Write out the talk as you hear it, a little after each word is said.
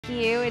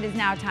you. It is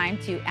now time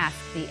to Ask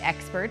the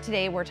Expert.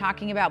 Today we're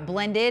talking about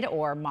blended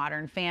or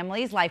modern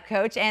families. Life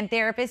coach and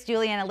therapist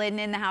Julianna Lyddon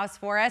in the house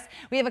for us.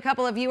 We have a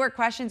couple of viewer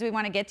questions we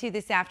want to get to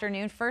this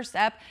afternoon. First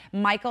up,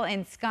 Michael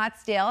in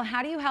Scottsdale.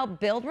 How do you help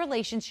build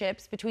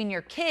relationships between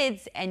your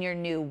kids and your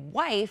new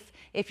wife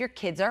if your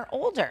kids are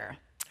older?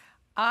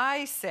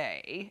 I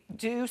say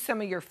do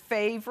some of your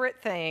favorite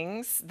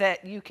things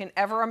that you can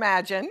ever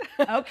imagine.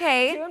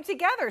 Okay. Do them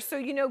together.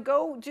 So,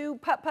 go do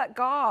putt-putt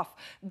golf.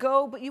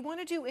 But you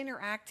want to do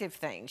interactive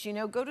things.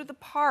 Go to the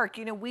park.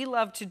 We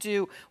love to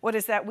do, what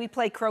is that? We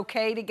play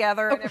croquet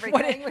together and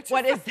everything.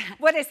 What is that?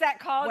 What is that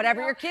called?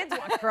 Whatever your kids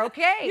want.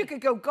 Croquet. You could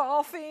go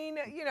golfing,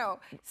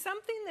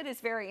 something that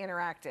is very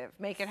interactive.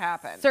 Make it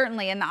happen.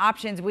 Certainly, and the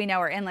options we know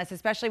are endless,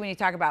 especially when you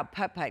talk about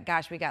putt-putt.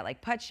 Gosh, we got like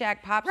Putt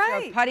Shack, Pop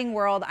Stroke, Putting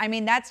World. I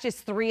mean, that's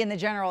just 3 in the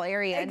general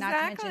area,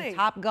 Exactly. not to mention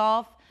Top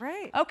Golf.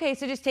 Right. Okay,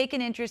 so just take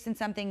an interest in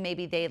something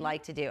maybe they'd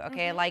like to do.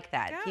 Okay, I like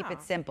that. Yeah. Keep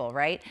it simple,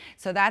 right?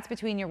 So that's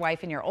between your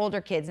wife and your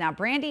older kids. Now,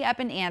 Brandy up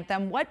in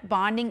Anthem, what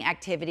bonding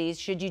activities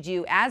should you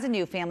do as a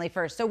new family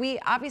first? So we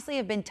obviously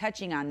have been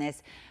touching on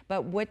this,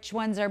 but which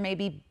ones are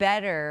maybe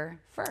better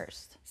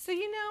first? So,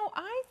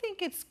 I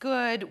think it's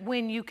good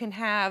when you can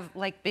have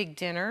like big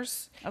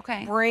dinners.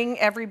 Okay. Bring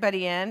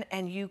everybody in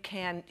and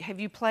have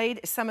you played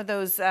some of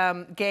those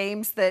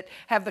games that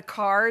have the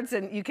cards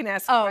and you can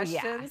ask questions?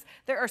 Yeah.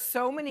 There are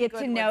so many Get good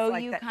to ones know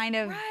like you that. kind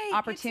of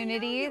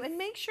opportunities. And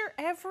make sure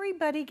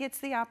everybody gets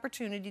the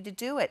opportunity to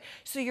do it.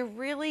 So you're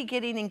really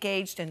getting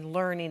engaged and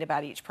learning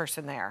about each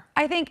person there.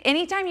 I think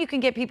anytime you can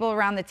get people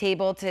around the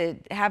table to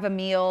have a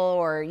meal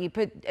or you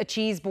put a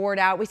cheese board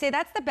out, we say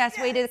that's the best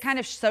way to kind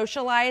of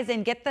socialize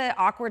and get the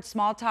awkward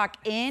small talk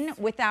in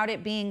without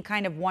it being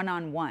kind of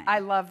one-on-one. I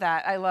love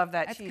that. I love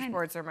that. Cheese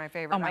boards are my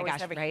favorite. Oh my I always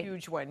gosh, have a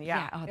huge one.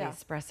 Yeah. Oh, the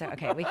espresso.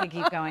 Okay, we could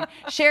keep going.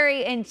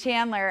 Sherry and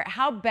Chandler,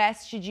 how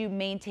best should you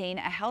maintain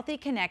a healthy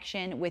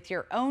connection with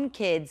your own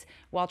kids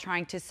while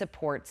trying to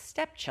support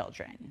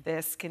stepchildren?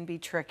 This can be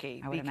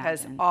tricky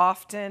because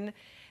often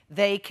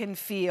they can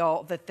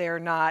feel that they're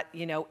not,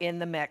 in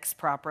the mix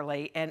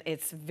properly, and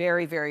it's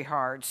very, very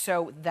hard.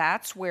 So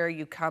that's where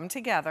you come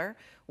together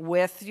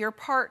with your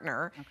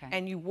partner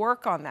and you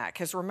work on that.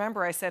 Because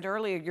remember, I said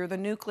earlier, you're the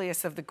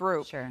nucleus of the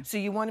group. Sure. So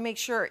you want to make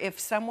sure if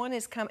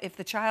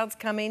the child's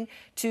coming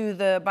to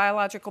the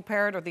biological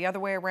parent or the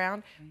other way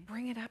around,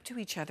 bring it up to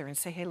each other and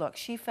say, hey, look,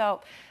 she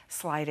felt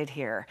slighted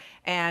here,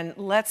 and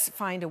let's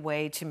find a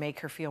way to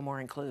make her feel more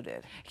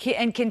included.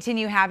 And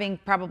continue having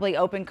probably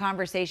open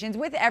conversations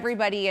with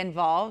everybody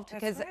involved,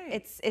 because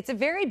it's a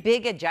very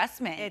big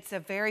adjustment. It's a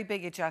very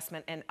big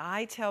adjustment, and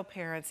I tell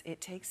parents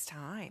it takes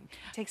time.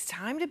 It takes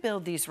time to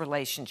build these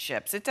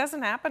relationships. It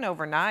doesn't happen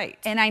overnight.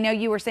 And I know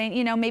you were saying,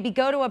 maybe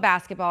go to a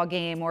basketball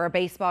game or a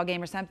baseball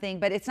game or something,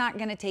 but it's not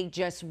going to take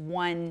just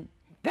one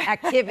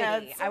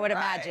activity, I would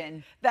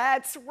imagine.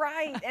 That's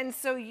right. And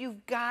so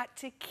you've got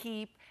to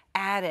keep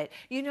at it.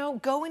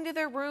 Go into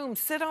their room,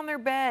 sit on their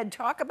bed,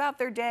 talk about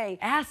their day.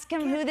 Ask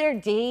them who they're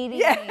dating.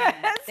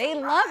 Yes, they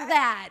love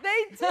that.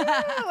 They do.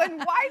 And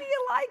why do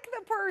you like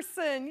the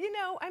person?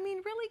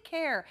 Really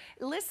care.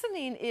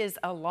 Listening is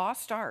a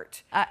lost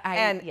art.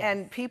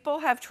 And people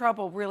have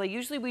trouble really.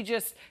 Usually we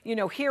just,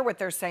 hear what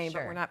they're saying,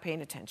 but we're not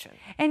paying attention.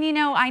 And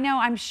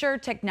I'm sure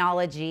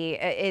technology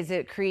is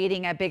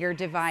creating a bigger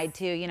divide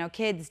too.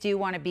 Kids do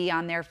want to be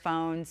on their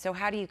phones. So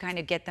how do you kind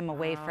of get them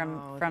away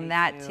from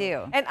that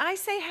too? And I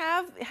say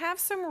have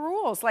some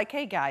rules, like,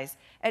 hey guys,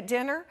 at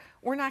dinner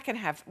we're not going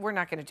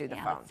to do the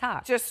phone. Let's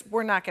talk.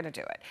 We're not going to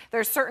do it.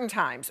 There's certain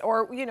times,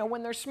 or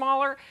when they're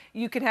smaller,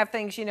 you can have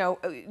things.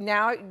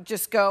 Now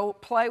just go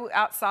play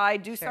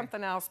outside, do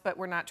something else, but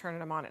we're not turning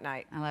them on at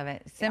night. I love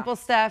it. Simple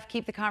stuff.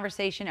 Keep the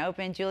conversation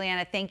open.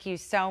 Julianna, thank you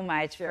so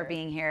much for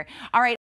being here. All right.